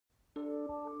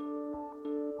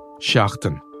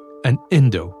Seachtain, an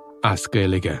Indo as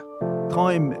Gaeilge.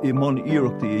 Táim I mon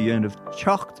iarachta I dhéanamh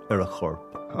teacht ar a chorp,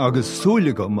 agus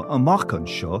súlagam amachchan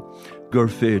seo gur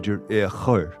féidir é a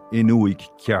chur in uig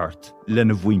ceart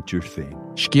lena bhaintear féin.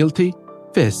 Scialtaí,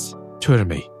 fis,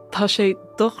 tuirmí. Tá sé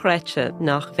dochreite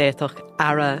nach bhéadach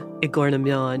ara I gcóir na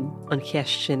meáin an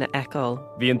cheist sin a eáil.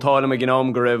 Bhí an tálam a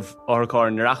gnám go raibh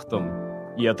áthacáir na reachtam.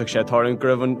 Íoteach sé táirn go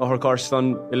raibh an áthacáir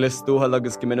san I list dúthal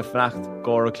agus go minic freacht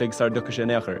gcóir a clig sar ducha sin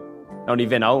éachair. Ná ní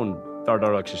bhín ann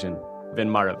dardarach sé sin. Bhín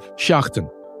marabh. Seachtain.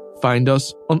 Find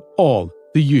us on all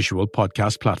the usual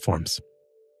podcast platforms.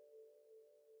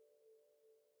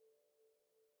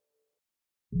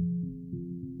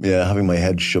 Yeah, having my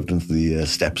head shoved into the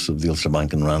steps of the Ulster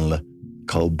Bank in Ranelagh,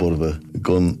 cold butt of a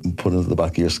gun put into the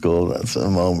back of your skull, that's a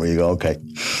moment where you go, okay,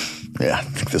 yeah, I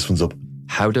think this one's up.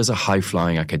 How does a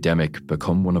high-flying academic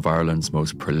become one of Ireland's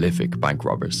most prolific bank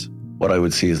robbers? What I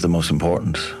would see as the most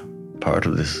important part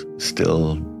of this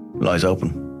still lies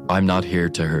open. I'm Not Here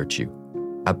to Hurt You,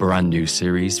 a brand new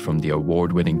series from the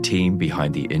award-winning team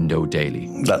behind the Indo Daily.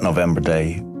 That November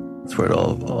day, that's where it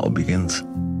all begins.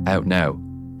 Out now,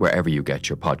 wherever you get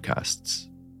your podcasts.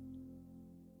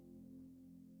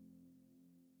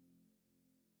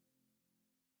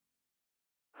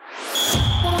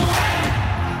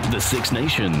 The Six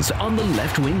Nations on the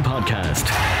Left Wing Podcast.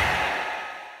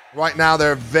 Right now,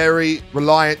 they're a very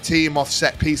reliant team off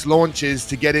set-piece launches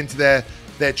to get into their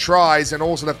tries, and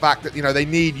also the fact that, they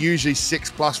need usually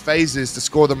 6+ phases to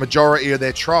score the majority of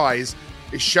their tries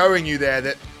is showing you there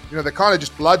that, they're kind of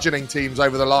just bludgeoning teams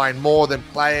over the line more than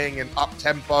playing and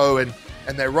up-tempo, and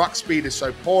their ruck speed is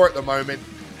so poor at the moment.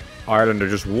 Ireland are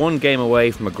just one game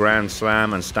away from a Grand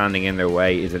Slam, and standing in their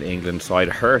way is an England side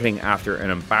hurting after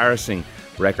an embarrassing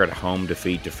record home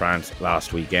defeat to France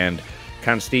last weekend.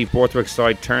 Can Steve Borthwick's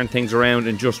side turn things around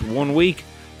in just 1 week?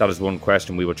 That is one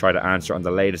question we will try to answer on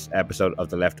the latest episode of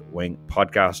the Left Wing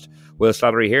Podcast. Will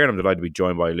Slattery here, and I'm delighted to be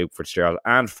joined by Luke Fitzgerald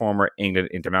and former England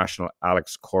international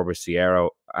Alex Corbisiero.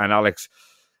 And Alex,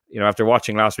 after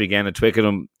watching last weekend at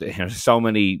Twickenham, so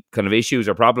many kind of issues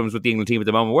or problems with the England team at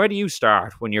the moment. Where do you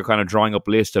start when you're kind of drawing up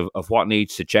a list of what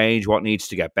needs to change, what needs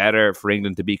to get better for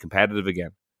England to be competitive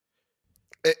again?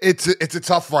 It's a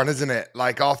tough one, isn't it?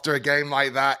 Like, after a game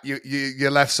like that,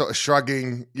 you're left sort of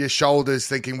shrugging your shoulders,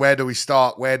 thinking, where do we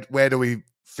start? Where do we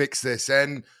fix this?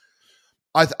 And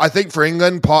I think for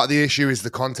England, part of the issue is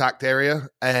the contact area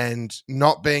and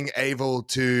not being able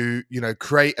to,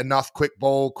 create enough quick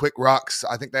ball, quick rucks.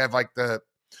 I think they have like the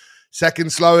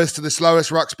second slowest to the slowest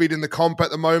ruck speed in the comp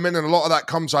at the moment. And a lot of that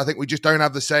comes, I think we just don't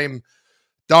have the same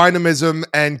dynamism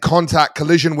and contact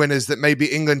collision winners that maybe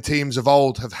England teams of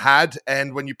old have had.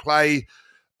 And when you play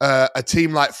a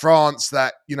team like France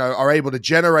that, are able to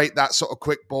generate that sort of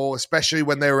quick ball, especially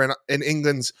when they were in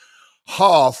England's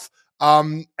half,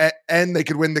 and they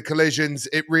could win the collisions,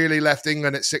 it really left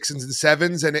England at 6s and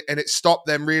 7s, and it stopped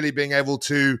them really being able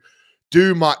to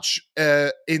do much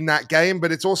in that game.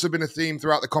 But it's also been a theme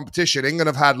throughout the competition. England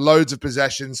have had loads of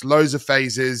possessions, loads of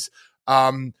phases,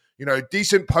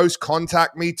 decent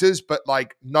post-contact meters, but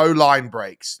like no line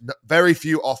breaks, very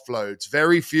few offloads,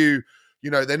 very few,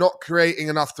 they're not creating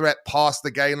enough threat past the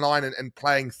gain line and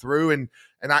playing through and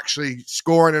actually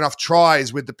scoring enough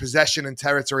tries with the possession and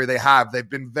territory they have. They've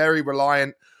been very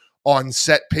reliant on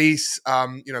set piece.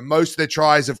 Most of their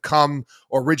tries have come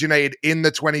or originated in the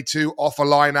 22 off a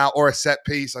line out or a set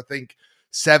piece. I think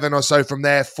 7 or so from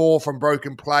there, 4 from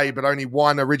broken play, but only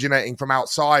 1 originating from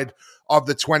outside of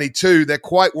the 22. They're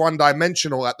quite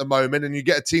one-dimensional at the moment, and you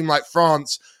get a team like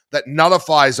France that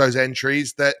nullifies those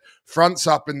entries, that fronts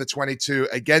up in the 22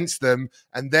 against them,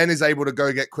 and then is able to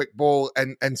go get quick ball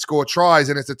and score tries,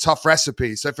 and it's a tough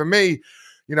recipe. So for me,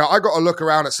 I got to look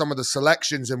around at some of the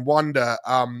selections and wonder,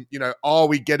 are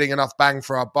we getting enough bang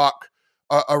for our buck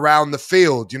around the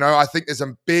field? I think there's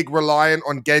a big reliant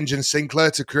on Genge and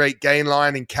Sinclair to create gain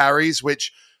line and carries,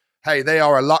 which, hey, they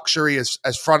are a luxury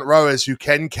as front rowers who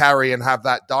can carry and have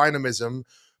that dynamism.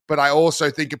 But I also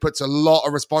think it puts a lot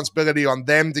of responsibility on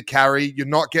them to carry. You're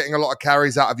not getting a lot of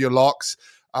carries out of your locks.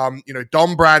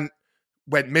 Don Brandt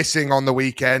went missing on the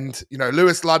weekend.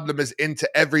 Lewis Ludlam is into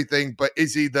everything, but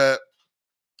is he the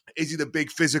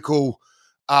big physical,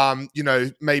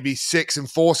 maybe 6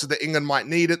 enforcer that England might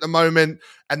need at the moment?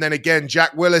 And then again,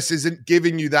 Jack Willis isn't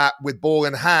giving you that with ball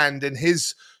in hand, and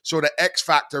his sort of X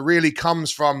factor really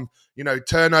comes from,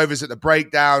 turnovers at the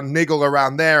breakdown, niggle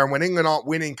around there. And when England aren't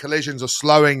winning collisions or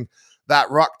slowing that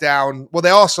ruck down, well,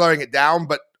 they are slowing it down,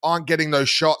 but aren't getting those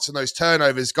shots and those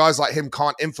turnovers. Guys like him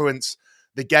can't influence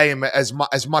the game as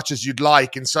much as you'd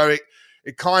like. And so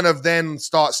it kind of then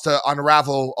starts to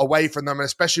unravel away from them, and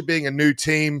especially being a new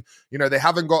team, they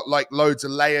haven't got like loads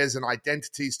of layers and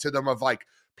identities to them of like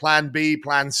plan B,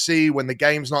 plan C when the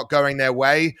game's not going their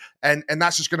way. And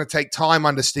that's just going to take time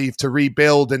under Steve to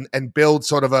rebuild and build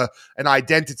sort of an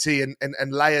identity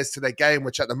and layers to their game,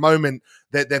 which at the moment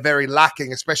they're very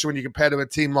lacking, especially when you compare to a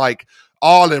team like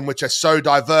Ireland, which are so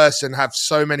diverse and have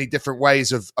so many different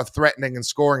ways of threatening and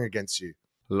scoring against you.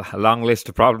 Long list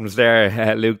of problems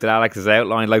there, Luke, that Alex has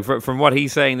outlined. Like from what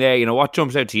he's saying there, what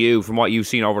jumps out to you from what you've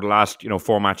seen over the last,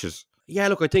 4 matches? Yeah,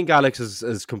 look, I think Alex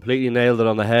has completely nailed it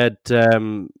on the head.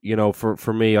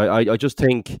 For me, I just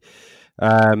think,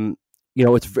 it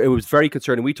was very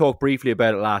concerning. We talked briefly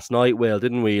about it last night, Will,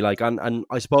 didn't we? Like, and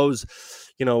I suppose,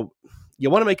 you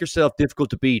want to make yourself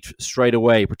difficult to beat straight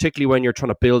away, particularly when you're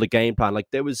trying to build a game plan. Like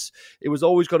it was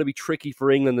always going to be tricky for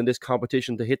England in this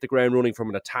competition to hit the ground running from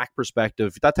an attack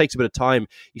perspective. That takes a bit of time.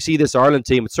 You see this Ireland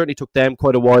team, it certainly took them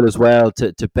quite a while as well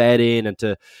to bed in and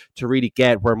to really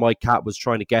get where Mike Catt was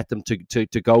trying to get them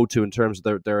to go to in terms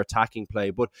of their attacking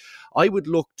play. But I would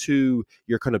look to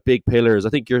your kind of big pillars. I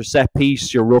think your set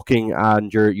piece, your rucking,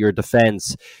 and your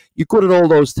defence. You're good at all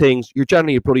those things. You're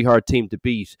generally a pretty hard team to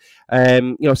beat.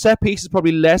 Set piece is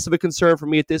probably less of a concern for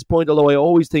me at this point, although I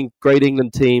always think great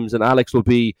England teams, and Alex will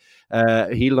be,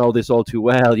 he'll know this all too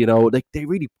well,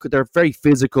 they're very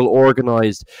physical,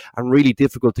 organised, and really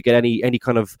difficult to get any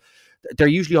kind of, they're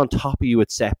usually on top of you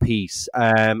at set piece.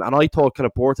 And I thought kind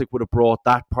of Borthwick would have brought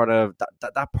that part of,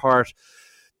 that part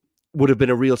would have been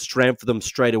a real strength for them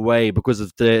straight away because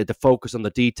of the focus on the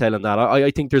detail and that.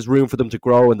 I think there's room for them to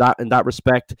grow in that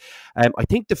respect. I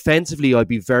think defensively, I'd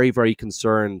be very, very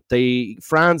concerned.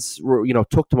 France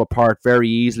took them apart very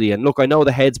easily. And look, I know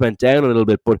the heads went down a little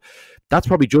bit, but that's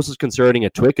probably just as concerning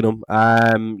at Twickenham.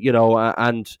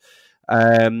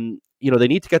 They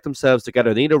need to get themselves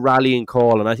together. They need a rallying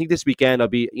call. And I think this weekend, I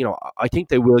think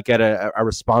they will get a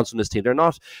response from this team.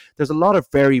 There's a lot of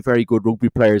very, very good rugby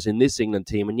players in this England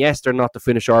team. And yes, they're not the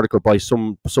finished article by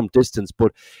some distance,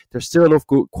 but there's still enough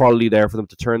good quality there for them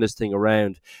to turn this thing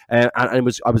around. And I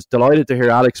was delighted to hear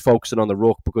Alex focusing on the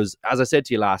ruck because, as I said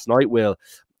to you last night, Will,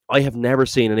 I have never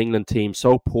seen an England team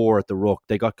so poor at the ruck.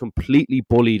 They got completely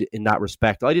bullied in that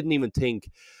respect. I didn't even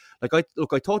think... I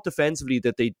thought defensively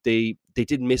that they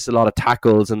did miss a lot of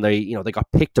tackles and they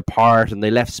got picked apart and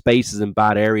they left spaces in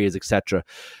bad areas, etc.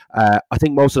 I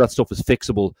think most of that stuff is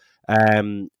fixable.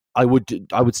 I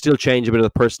would still change a bit of the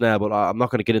personnel, but I'm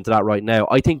not going to get into that right now.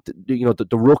 I think the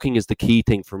rucking is the key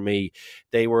thing for me.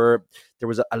 There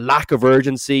was a lack of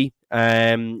urgency.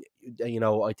 I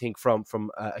think from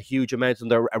a huge amount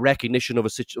and a recognition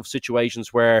of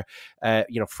situations where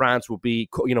France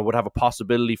would have a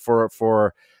possibility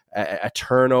for a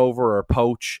turnover or a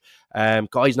poach.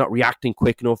 Guys not reacting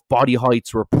quick enough. Body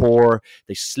heights were poor.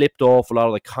 They slipped off a lot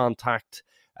of the contact.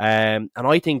 And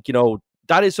I think,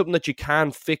 that is something that you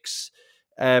can fix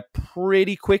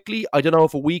pretty quickly. I don't know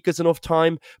if a week is enough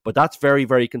time, but that's very,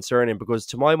 very concerning because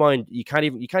to my mind, you can't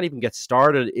even get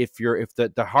started if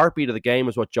the heartbeat of the game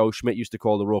is what Joe Schmidt used to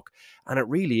call the ruck. And it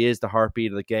really is the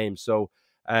heartbeat of the game. So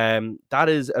that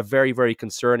is a very, very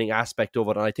concerning aspect of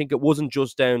it. And I think it wasn't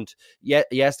just down to,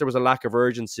 yes, there was a lack of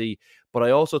urgency, but I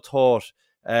also thought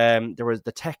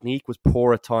the technique was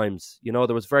poor at times. There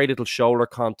was very little shoulder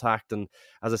contact and,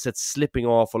 as I said, slipping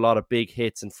off a lot of big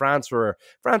hits. And France are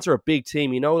a big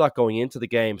team, that going into the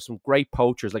game. Some great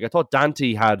poachers. Like I thought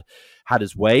Dante had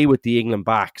his way with the England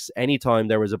backs. Anytime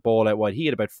there was a ball out wide, he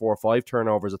had about 4 or 5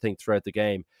 turnovers, I think, throughout the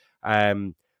game.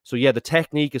 So yeah, the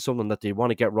technique is something that they want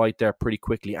to get right there pretty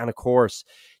quickly. And of course,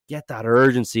 get that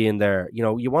urgency in there.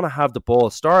 You want to have the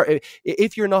ball.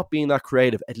 If you're not being that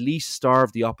creative, at least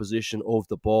starve the opposition of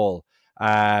the ball.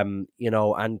 And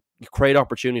create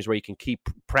opportunities where you can keep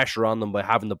pressure on them by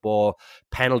having the ball,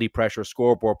 penalty pressure,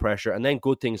 scoreboard pressure, and then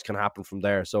good things can happen from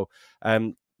there. So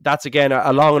that's, again,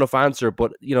 a long enough answer,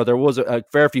 but there was a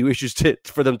fair few issues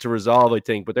for them to resolve, I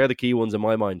think, but they're the key ones in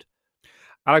my mind.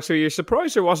 Alex, are you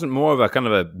surprised there wasn't more of a kind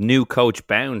of a new coach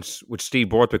bounce with Steve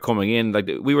Borthwick coming in? Like,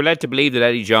 we were led to believe that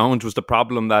Eddie Jones was the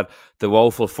problem, that the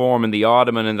woeful form in the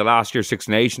Ottoman in the last year's Six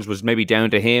Nations was maybe down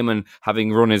to him and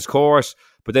having run his course.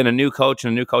 But then a new coach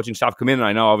and a new coaching staff come in, and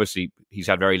I know obviously he's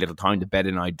had very little time to bed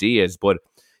in ideas, but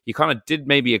you kind of did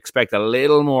maybe expect a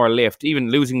little more lift. Even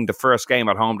losing the first game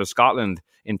at home to Scotland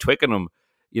in Twickenham,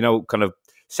 kind of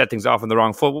set things off on the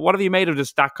wrong foot. But what have you made of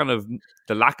just that kind of,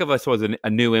 the lack of, I suppose, a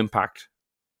new impact?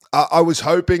 I was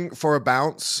hoping for a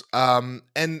bounce, and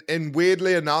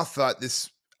weirdly enough,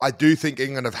 I do think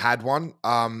England have had one.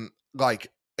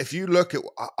 if you look at,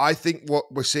 I think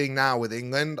what we're seeing now with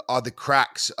England are the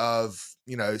cracks of,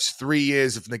 3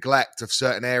 years of neglect of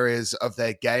certain areas of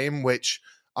their game, which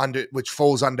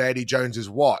falls under Eddie Jones's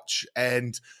watch.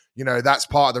 And, that's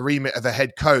part of the remit of a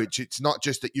head coach. It's not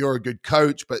just that you're a good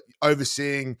coach, but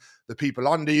overseeing the people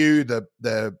under you,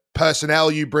 the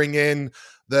personnel you bring in,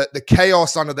 the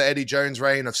chaos under the Eddie Jones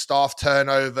reign of staff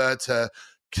turnover to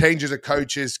changes of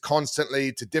coaches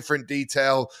constantly to different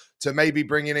detail to maybe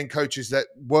bringing in coaches that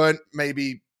weren't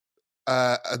maybe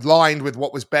aligned with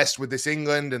what was best with this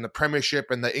England and the Premiership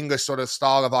and the English sort of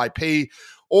style of IP.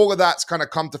 All of that's kind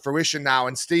of come to fruition now.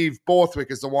 And Steve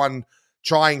Borthwick is the one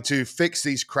trying to fix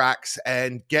these cracks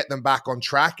and get them back on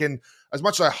track. And as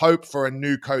much as I hope for a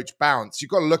new coach bounce, you've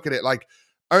got to look at it like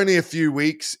only a few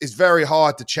weeks is very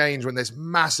hard to change when there's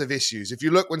massive issues. If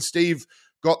you look when Steve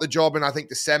got the job in, I think,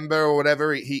 December or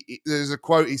whatever, there's a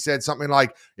quote, he said something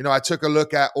like, I took a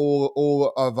look at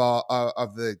all of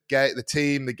the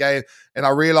team, the game, and I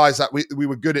realized that we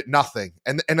were good at nothing.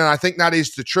 And I think that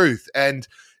is the truth. And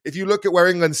if you look at where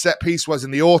England's set piece was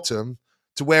in the autumn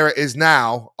to where it is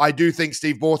now, I do think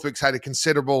Steve Borthwick's had a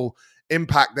considerable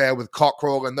impact there with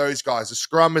Cockrell and those guys. The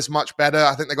scrum is much better.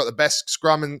 I think they got the best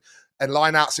scrum and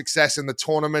line-out success in the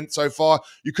tournament so far.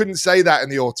 You couldn't say that in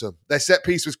the autumn. Their set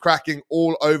piece was cracking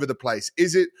all over the place.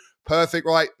 Is it perfect?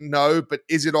 Right? No. But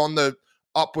is it on the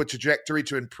upward trajectory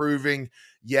to improving?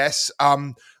 Yes.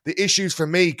 The issues for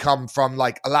me come from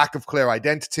like a lack of clear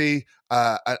identity,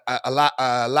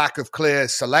 a lack of clear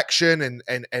selection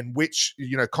and which,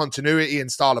 continuity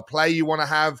and style of play you want to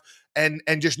have, and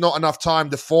just not enough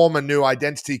time to form a new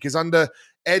identity. Because under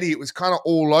Eddie, it was kind of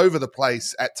all over the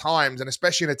place at times, and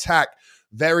especially in attack,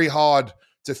 very hard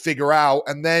to figure out.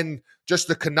 And then just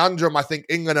the conundrum I think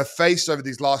England have faced over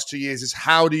these last 2 years is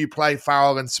how do you play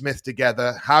Farrell and Smith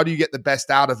together? How do you get the best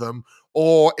out of them?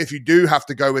 Or if you do have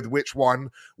to go with which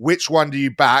one do you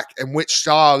back, and which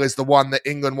style is the one that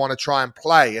England want to try and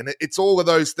play? And it's all of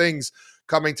those things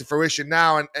coming to fruition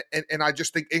now. And I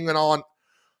just think England aren't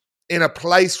in a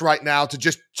place right now to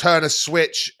just turn a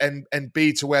switch and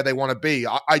be to where they want to be.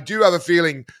 I do have a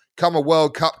feeling come a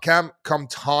World Cup camp, come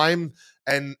time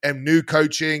and new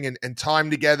coaching and time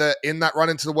together in that run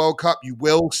into the World Cup, you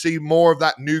will see more of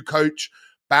that new coach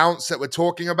bounce that we're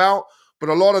talking about. But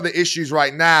a lot of the issues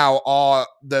right now are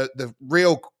the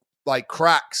real like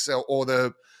cracks or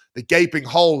the gaping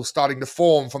holes starting to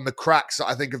form from the cracks that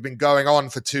I think have been going on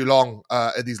for too long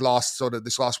at this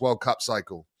last World Cup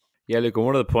cycle. Yeah, look,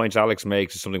 one of the points Alex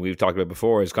makes is something we've talked about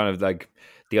before, is kind of like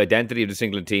the identity of this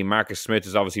England team. Marcus Smith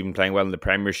has obviously been playing well in the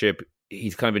Premiership.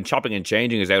 He's kind of been chopping and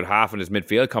changing his out half and his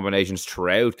midfield combinations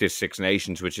throughout this Six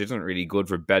Nations, which isn't really good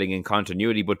for betting in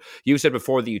continuity. But you said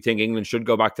before that you think England should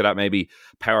go back to that maybe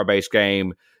power-based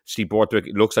game. Steve Borthwick,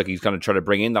 it looks like he's kind of trying to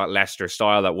bring in that Leicester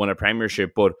style that won a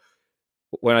Premiership. But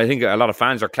when I think a lot of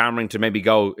fans are clamouring to maybe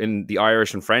go in the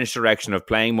Irish and French direction of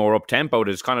playing more up-tempo,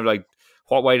 it's kind of like,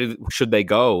 what way should they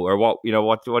go? Or what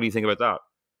do you think about that?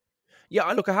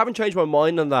 Yeah, look, I haven't changed my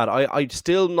mind on that. I'm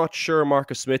still not sure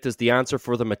Marcus Smith is the answer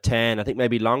for them at 10. I think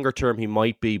maybe longer term he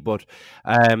might be, but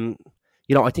I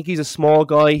think he's a small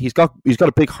guy. He's got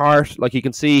a big heart. Like you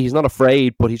can see, he's not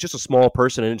afraid, but he's just a small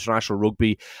person in international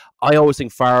rugby. I always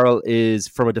think Farrell is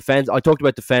from a defence. I talked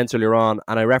about defence earlier on,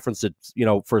 and I referenced it,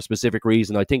 for a specific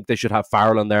reason. I think they should have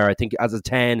Farrell in there. I think as a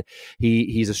 10,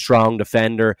 he's a strong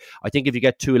defender. I think if you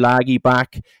get Tuilagi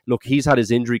back, look, he's had his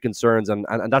injury concerns, and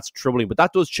that's troubling. But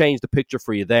that does change the picture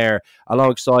for you there.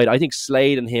 Alongside, I think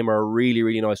Slade and him are a really,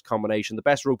 really nice combination. The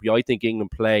best rugby I think England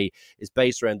play is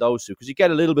based around those two, because you get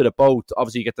a little bit of both.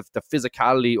 Obviously, you get the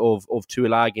physicality of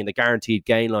Tuilagi and the guaranteed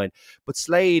gain line, but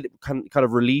Slade can kind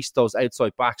of release those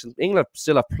outside backs. And England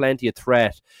still have plenty of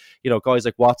threat. Guys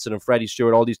like Watson and Freddie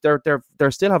Stewart, all these, they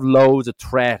still have loads of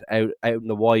threat out in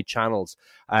the wide channels.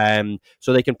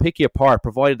 So they can pick you apart,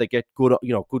 provided they get good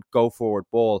go forward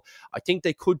ball. I think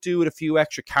they could do with a few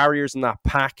extra carriers in that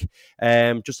pack,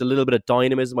 just a little bit of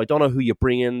dynamism. I don't know who you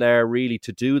bring in there really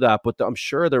to do that, but I'm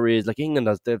sure there is. Like England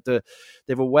has, they've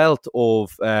a wealth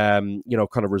of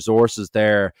kind of resources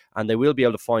there, and they will be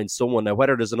able to find someone. Now,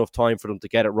 whether there's enough time for them to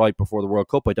get it right before the World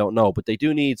Cup, I don't know, but they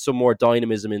do need some more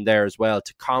dynamism in there as well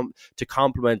to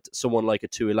complement someone like a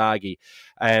Tuilagi.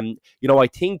 I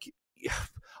think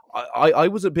I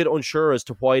was a bit unsure as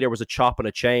to why there was a chop and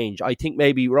a change. I think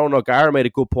maybe Ronan O'Gara made a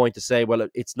good point to say, well,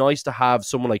 it's nice to have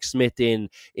someone like Smith in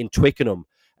Twickenham.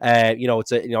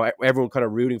 It's everyone kind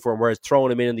of rooting for him, whereas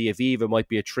throwing him in the Aviva might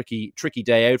be a tricky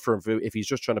day out for him if he's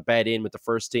just trying to bed in with the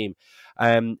first team.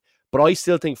 But I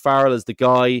still think Farrell is the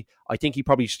guy. I think he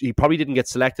probably didn't get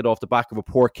selected off the back of a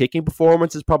poor kicking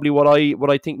performance. Is probably what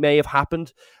I think may have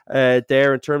happened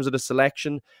there in terms of the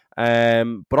selection.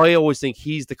 But I always think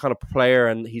he's the kind of player,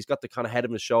 and he's got the kind of head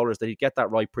on his shoulders that he'd get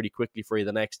that right pretty quickly for you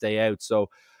the next day out. So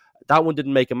that one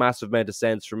didn't make a massive amount of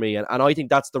sense for me. And I think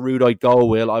that's the route I'd go,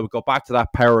 Will. I would go back to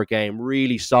that power game,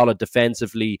 really solid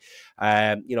defensively,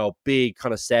 big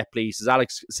kind of set piece. As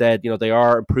Alex said, they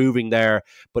are improving there,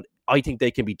 but I think they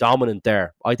can be dominant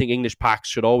there. I think English packs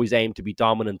should always aim to be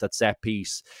dominant at set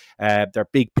piece. They're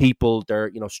big people.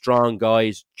 They're, strong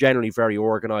guys, generally very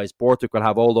organised. Borthwick will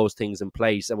have all those things in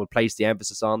place and will place the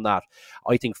emphasis on that.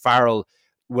 I think Farrell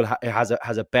has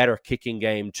a better kicking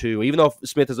game too. Even though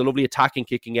Smith has a lovely attacking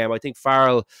kicking game, I think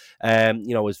Farrell,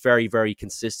 is very, very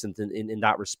consistent in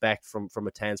that respect from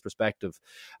a 10's perspective.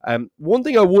 One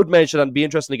thing I would mention and be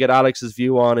interesting to get Alex's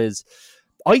view on is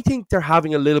I think they're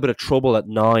having a little bit of trouble at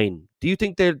 9. Do you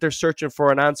think they're searching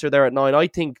for an answer there at 9? I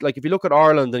think, if you look at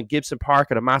Ireland, and Gibson Park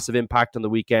had a massive impact on the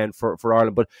weekend for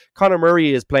Ireland, but Conor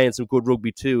Murray is playing some good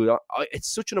rugby too.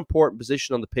 It's such an important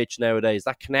position on the pitch nowadays,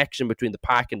 that connection between the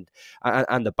pack and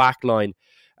the back line.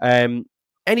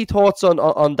 Any thoughts on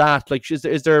that?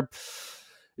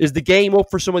 Is the game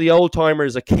up for some of the old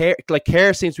timers?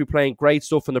 Kerr seems to be playing great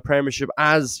stuff in the Premiership.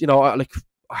 As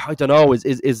I don't know,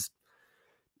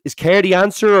 is Kerr the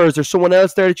answer, or is there someone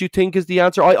else there that you think is the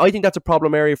answer? I think that's a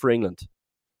problem area for England.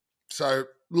 So a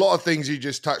lot of things you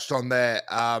just touched on there.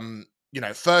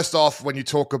 First off, when you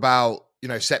talk about,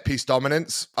 set piece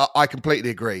dominance, I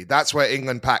completely agree. That's where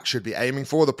England pack should be aiming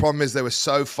for. The problem is they were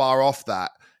so far off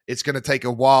that it's going to take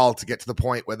a while to get to the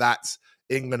point where that's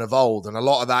England of old. And a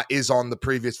lot of that is on the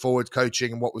previous forward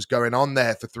coaching and what was going on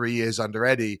there for 3 years under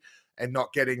Eddie, and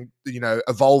not getting,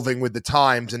 evolving with the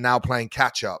times and now playing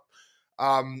catch up.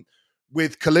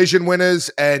 With collision winners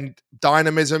and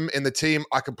dynamism in the team,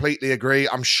 I completely agree.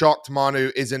 I'm shocked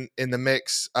Manu isn't in the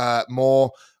mix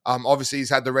more. Obviously,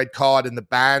 he's had the red card in the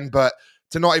ban, but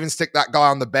to not even stick that guy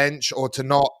on the bench or to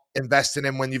not invest in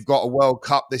him when you've got a World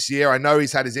Cup this year. I know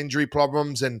he's had his injury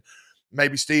problems, and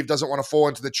maybe Steve doesn't want to fall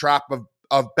into the trap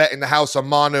of betting the house on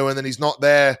Manu, and then he's not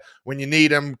there when you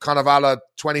need him, kind of a la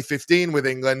 2015 with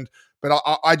England. But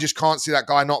I just can't see that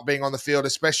guy not being on the field,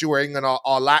 especially where England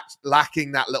are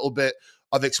lacking that little bit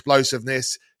of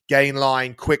explosiveness, gain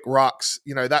line, quick rucks.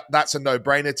 That's a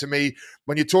no-brainer to me.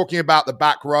 When you're talking about the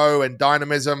back row and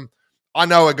dynamism, I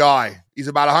know a guy. He's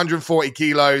about 140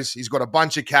 kilos. He's got a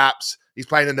bunch of caps. He's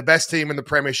playing in the best team in the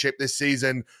Premiership this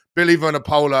season. Billy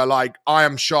Vunipola, I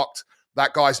am shocked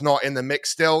that guy's not in the mix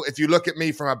still. If you look at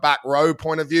me from a back row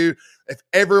point of view, if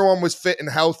everyone was fit and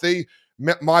healthy,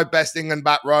 my best England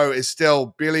back row is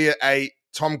still Billy at 8,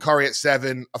 Tom Curry at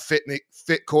 7, a fit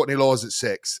Courtney Laws at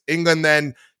 6. England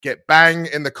then get bang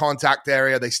in the contact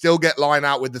area. They still get line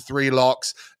out with the 3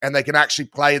 locks, and they can actually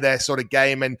play their sort of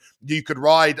game. And you could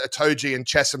ride Itoje and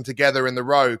Chesham together in the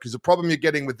row, because the problem you're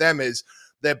getting with them is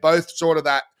they're both sort of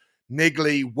that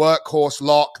niggly workhorse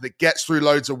lock that gets through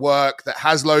loads of work, that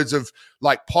has loads of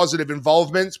positive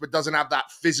involvements, but doesn't have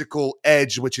that physical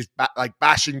edge, which is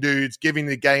bashing dudes, giving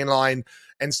the gain line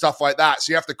and stuff like that.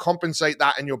 So you have to compensate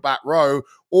that in your back row,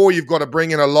 or you've got to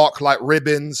bring in a lock like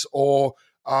Ribbons or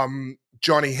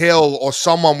Johnny Hill or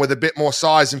someone with a bit more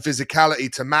size and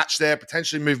physicality to match there,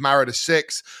 potentially move Mara to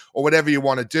 6 or whatever you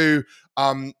want to do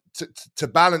to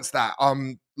balance that.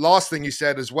 Last thing you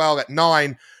said as well, at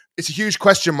 9, it's a huge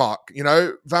question mark.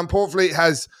 Van Poortvliet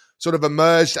has sort of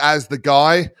emerged as the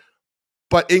guy,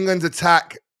 but England's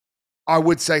attack, I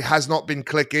would say, has not been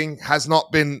clicking, has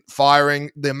not been firing.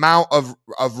 The amount of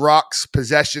rucks,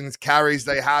 possessions, carries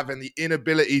they have, and the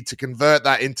inability to convert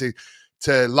that into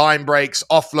line breaks,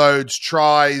 offloads,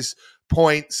 tries,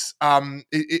 points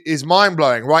is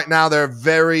mind-blowing. Right now, they're a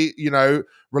very,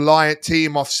 reliant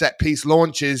team off set-piece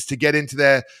launches to get into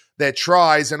their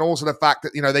tries, and also the fact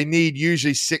that, they need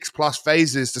usually 6+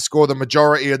 phases to score the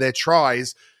majority of their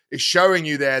tries is showing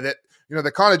you there that,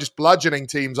 they're kind of just bludgeoning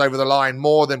teams over the line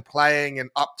more than playing and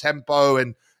up tempo,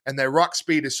 and their ruck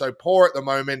speed is so poor at the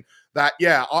moment that,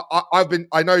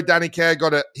 I know Danny Kerr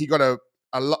got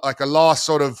a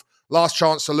last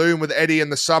chance saloon with Eddie in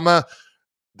the summer.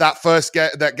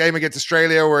 That game against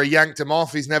Australia where he yanked him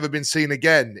off, he's never been seen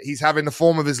again. He's having the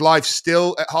form of his life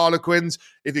still at Harlequins.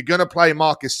 If you're going to play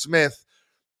Marcus Smith,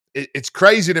 it's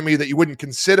crazy to me that you wouldn't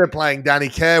consider playing Danny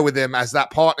Kerr with him as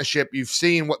that partnership. You've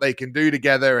seen what they can do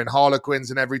together in Harlequins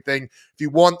and everything. If you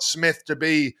want Smith to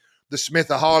be the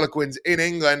Smith of Harlequins in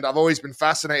England, I've always been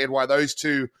fascinated why those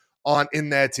two aren't in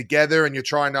there together, and you're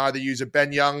trying to either use a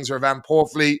Ben Youngs or a Van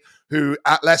Poortvliet, who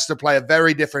at Leicester play a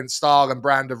very different style and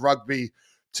brand of rugby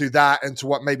to that and to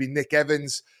what maybe Nick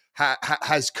Evans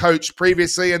has coached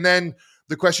previously. And then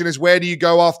the question is, where do you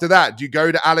go after that? Do you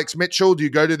go to Alex Mitchell? Do you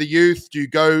go to the youth? Do you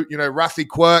go, Rafi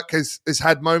Quirk has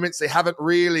had moments. They haven't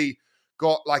really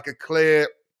got like a clear,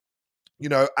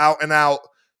 out and out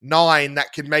 9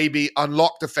 that can maybe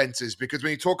unlock defenses. Because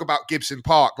when you talk about Gibson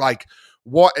Park, like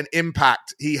what an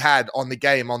impact he had on the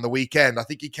game on the weekend. I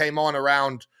think he came on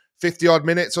around 50 odd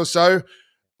minutes or so.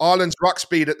 Ireland's ruck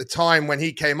speed at the time when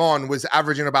he came on was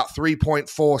averaging about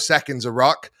 3.4 seconds a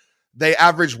ruck. They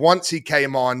averaged, once he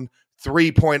came on,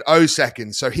 3.0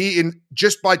 seconds. So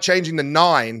just by changing the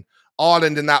 9,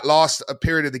 Ireland in that last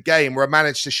period of the game were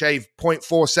managed to shave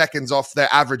 0.4 seconds off their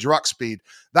average ruck speed.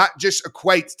 That just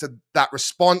equates to that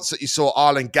response that you saw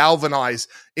Ireland galvanize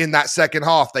in that second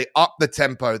half. They upped the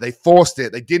tempo. They forced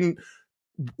it. They didn't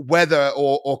weather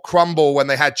or crumble when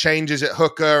they had changes at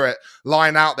hooker, at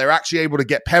line out. They're actually able to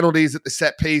get penalties at the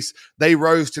set piece. They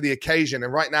rose to the occasion.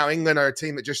 And right now, England are a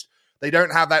team that they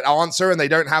don't have that answer, and they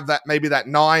don't have that, maybe that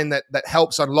 9 that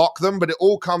helps unlock them. But it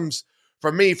all comes,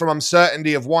 for me, from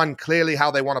uncertainty of, one, clearly how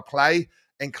they want to play,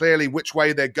 and clearly which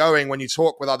way they're going. When you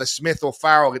talk with either Smith or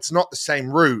Farrell, it's not the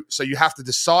same route. So you have to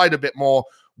decide a bit more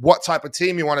what type of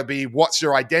team you want to be, what's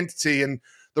your identity. And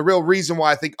the real reason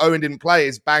why I think Owen didn't play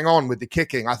is bang on with the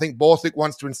kicking. I think Borthwick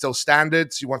wants to instill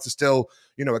standards. He wants to instill,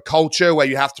 a culture where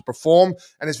you have to perform.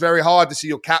 And it's very hard to see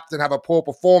your captain have a poor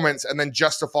performance and then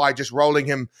justify just rolling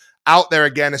him out there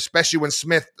again, especially when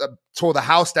Smith tore the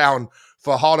house down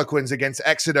for Harlequins against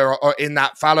Exeter or in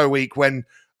that fallow week when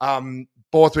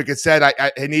Borthwick had said,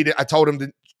 I told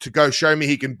him to go show me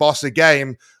he can boss a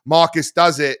game. Marcus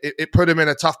does it. It put him in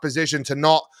a tough position to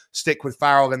not stick with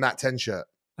Farrell in that 10 shirt.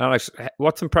 Alex,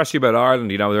 what's impressed you about Ireland?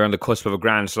 They're on the cusp of a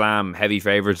Grand Slam, heavy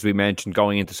favourites we mentioned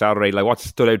going into Saturday. Like, what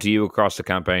stood out to you across the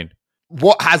campaign?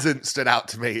 What hasn't stood out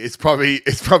to me is probably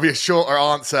a shorter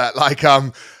answer. Like,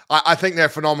 I think they're a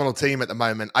phenomenal team at the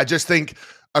moment. I just think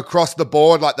across the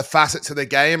board, like the facets of the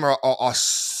game are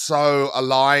so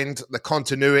aligned. The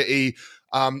continuity,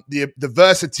 the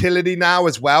versatility now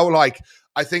as well. Like,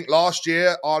 I think last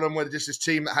year, Ireland were just this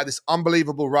team that had this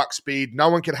unbelievable ruck speed. No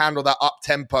one could handle that up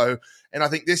tempo. And I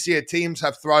think this year teams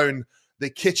have thrown the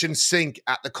kitchen sink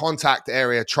at the contact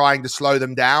area, trying to slow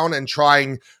them down and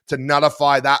trying to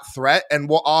nullify that threat. And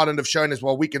what Ireland have shown is,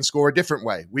 well, we can score a different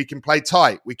way. We can play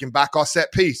tight. We can back our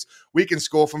set piece. We can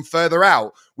score from further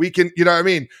out. We can, you know what I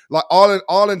mean? Like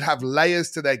Ireland have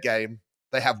layers to their game.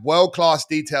 They have world-class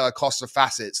detail across the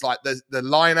facets, like the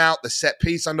line out, the set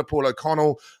piece under Paul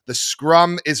O'Connell, the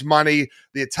scrum is money,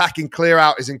 the attacking clear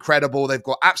out is incredible. They've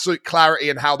got absolute clarity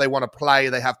in how they want to play.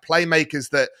 They have playmakers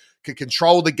that can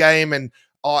control the game and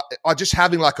are just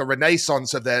having like a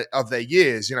renaissance of their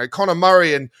years. Conor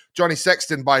Murray and Johnny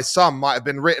Sexton by some might have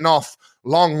been written off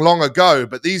long ago,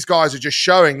 but these guys are just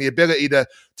showing the ability to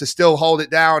still hold it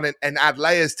down and add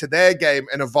layers to their game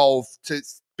and evolve to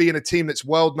being a team that's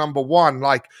world number 1.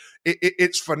 Like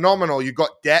it's phenomenal. You've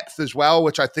got depth as well,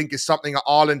 which I think is something that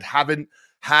Ireland haven't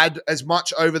had as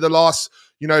much over the last,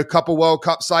 couple World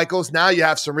Cup cycles. Now you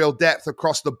have some real depth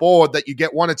across the board that you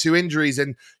get 1 or 2 injuries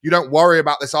and you don't worry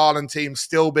about this Ireland team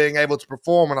still being able to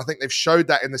perform. And I think they've showed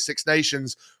that in the Six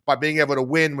Nations by being able to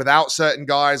win without certain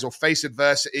guys or face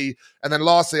adversity. And then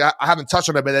lastly, I haven't touched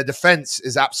on it, but their defense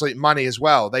is absolute money as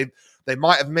well. They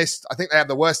might have missed, I think they have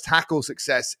the worst tackle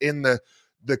success in the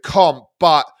comp,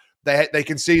 but they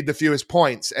concede the fewest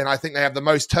points, and I think they have the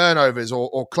most turnovers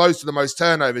or close to the most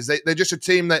turnovers. They're just a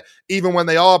team that even when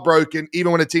they are broken,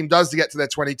 even when a team does get to their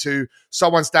 22,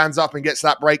 someone stands up and gets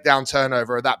that breakdown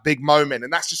turnover or that big moment,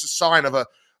 and that's just a sign of a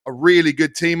really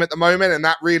good team at the moment, and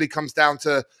that really comes down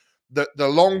to the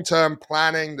long-term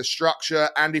planning, the structure,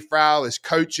 Andy Farrell, his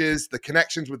coaches, the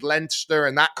connections with Leinster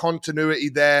and that continuity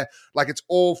there. Like it's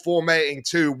all formatting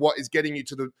to what is getting you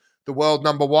to the world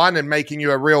number 1 and making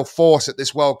you a real force at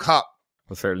this World Cup.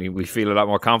 Well, certainly we feel a lot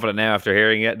more confident now after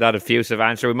hearing that effusive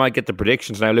answer. We might get the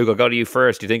predictions now. Luke, I'll go to you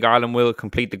first. Do you think Ireland will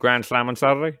complete the Grand Slam on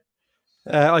Saturday?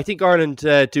 I think Ireland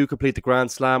do complete the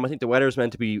Grand Slam. I think the weather is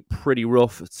meant to be pretty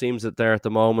rough. It seems that they're at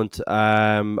the moment.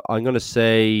 I'm going to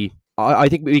say I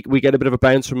think we get a bit of a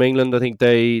bounce from England. I think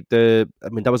that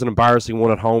was an embarrassing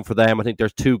one at home for them. I think they're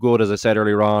too good, as I said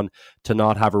earlier on, to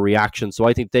not have a reaction. So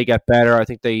I think they get better. I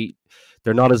think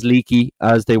they're not as leaky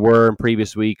as they were in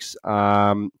previous weeks.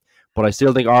 But I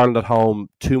still think Ireland at home,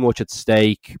 too much at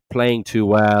stake, playing too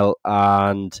well,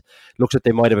 and looks like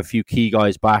they might have a few key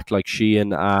guys back like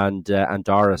Sheehan and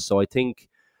Doris. So I think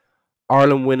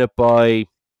Ireland win it by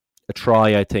a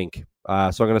try, I think. So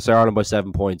I'm going to say Ireland by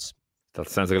 7 points. That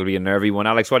sounds like it'll be a nervy one.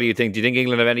 Alex, what do you think? Do you think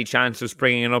England have any chance of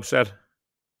springing an upset?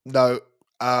 No.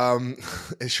 A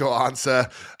short answer.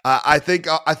 I think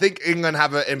England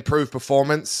have an improved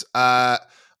performance. I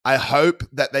I hope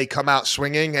that they come out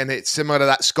swinging, and it's similar to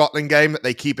that Scotland game, that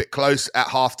they keep it close at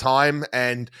half time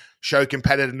and show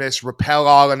competitiveness, repel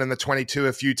Ireland in the 22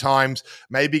 a few times,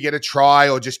 maybe get a try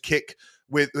or just kick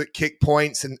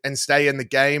points and stay in the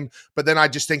game. But then I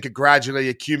just think it gradually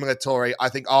accumulatory. I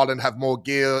think Ireland have more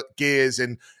gears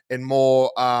in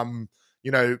more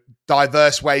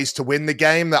diverse ways to win the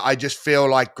game, that I just feel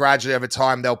like gradually over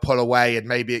time they'll pull away, and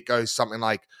maybe it goes something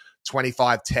like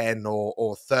 25-10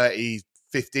 or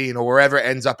 30-15 or wherever it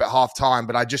ends up at half time.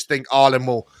 But I just think Ireland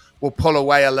will pull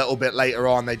away a little bit later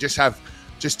on. They just have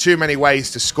too many ways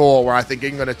to score, where I think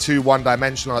England are too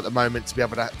one-dimensional at the moment to be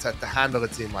able to handle a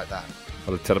team like that.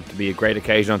 Well, it's set up to be a great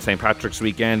occasion on St. Patrick's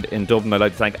weekend in Dublin. I'd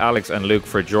like to thank Alex and Luke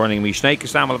for joining me. Sinead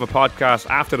Sam will have a podcast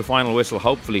after the final whistle,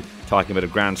 hopefully talking about a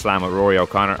Grand Slam with Rory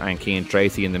O'Connor and Cian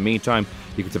Tracy. In the meantime,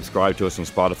 you can subscribe to us on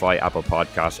Spotify, Apple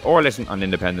Podcasts, or listen on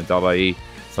independent.ie.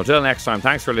 So until next time,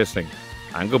 thanks for listening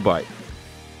and goodbye.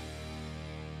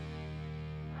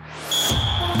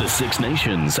 The Six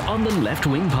Nations on the Left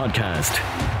Wing Podcast.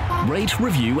 Rate,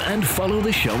 review, and follow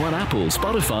the show on Apple,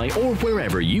 Spotify, or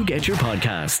wherever you get your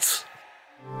podcasts.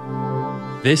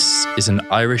 This is an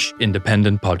Irish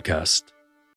independent podcast.